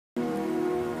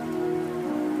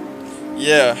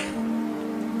Yeah.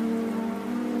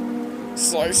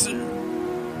 Slicer.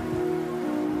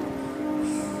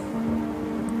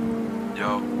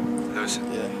 Yo,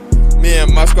 listen. Yeah. Me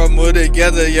and my squad move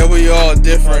together, yeah, we all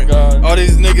different. All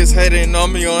these niggas hating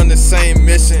on me on the same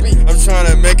mission. I'm trying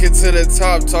to make it to the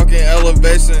top, talking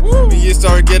elevation. When you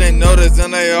start getting noticed,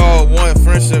 then they all want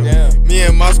friendship. Me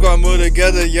and my squad move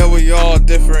together, yeah, we all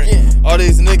different. All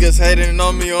these niggas hating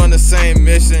on me on the same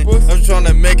mission. I'm trying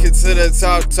to make it to the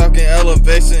top, talking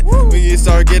elevation. When you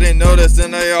start getting noticed,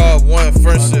 then they all want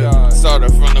friendship.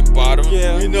 Started from the bottom,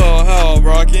 you know how I'm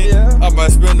rocking. I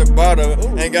might spin the bottle,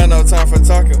 ain't got no time for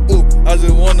talking. Ooh, I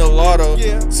just won the lotto,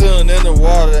 chillin' in the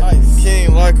water,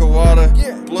 king like a water,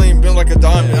 bling like a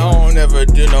diamond. I don't ever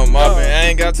do no mopping, I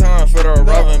ain't got time for the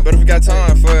robbing, but if you got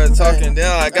time for the talking,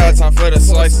 then I got time for the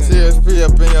slicing. CSP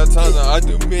up in your time zone, I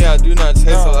do me, I do not chase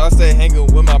her. I stay hanging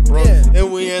with my bros,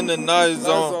 and we in the nice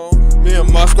zone. Me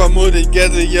and my squad move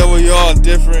together, yeah, we all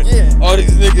different. All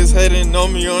these niggas hating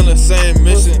on me on the same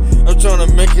mission. I'm trying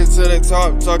to make it to the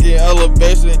top, talking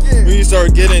elevation. When you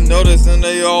start getting noticed, and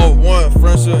they all want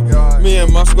friendship. Me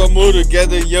and my squad move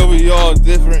together, yeah, we all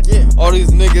different. All these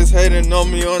niggas hating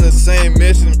on me on the same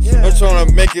mission. I'm trying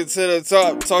to make it to the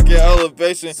top, talking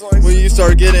elevation. When you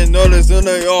start getting noticed, then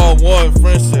they all want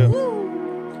friendship.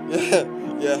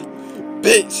 Yeah,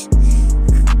 bitch.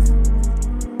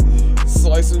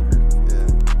 Slicer.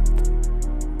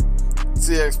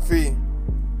 TXP.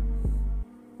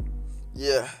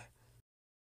 Yeah.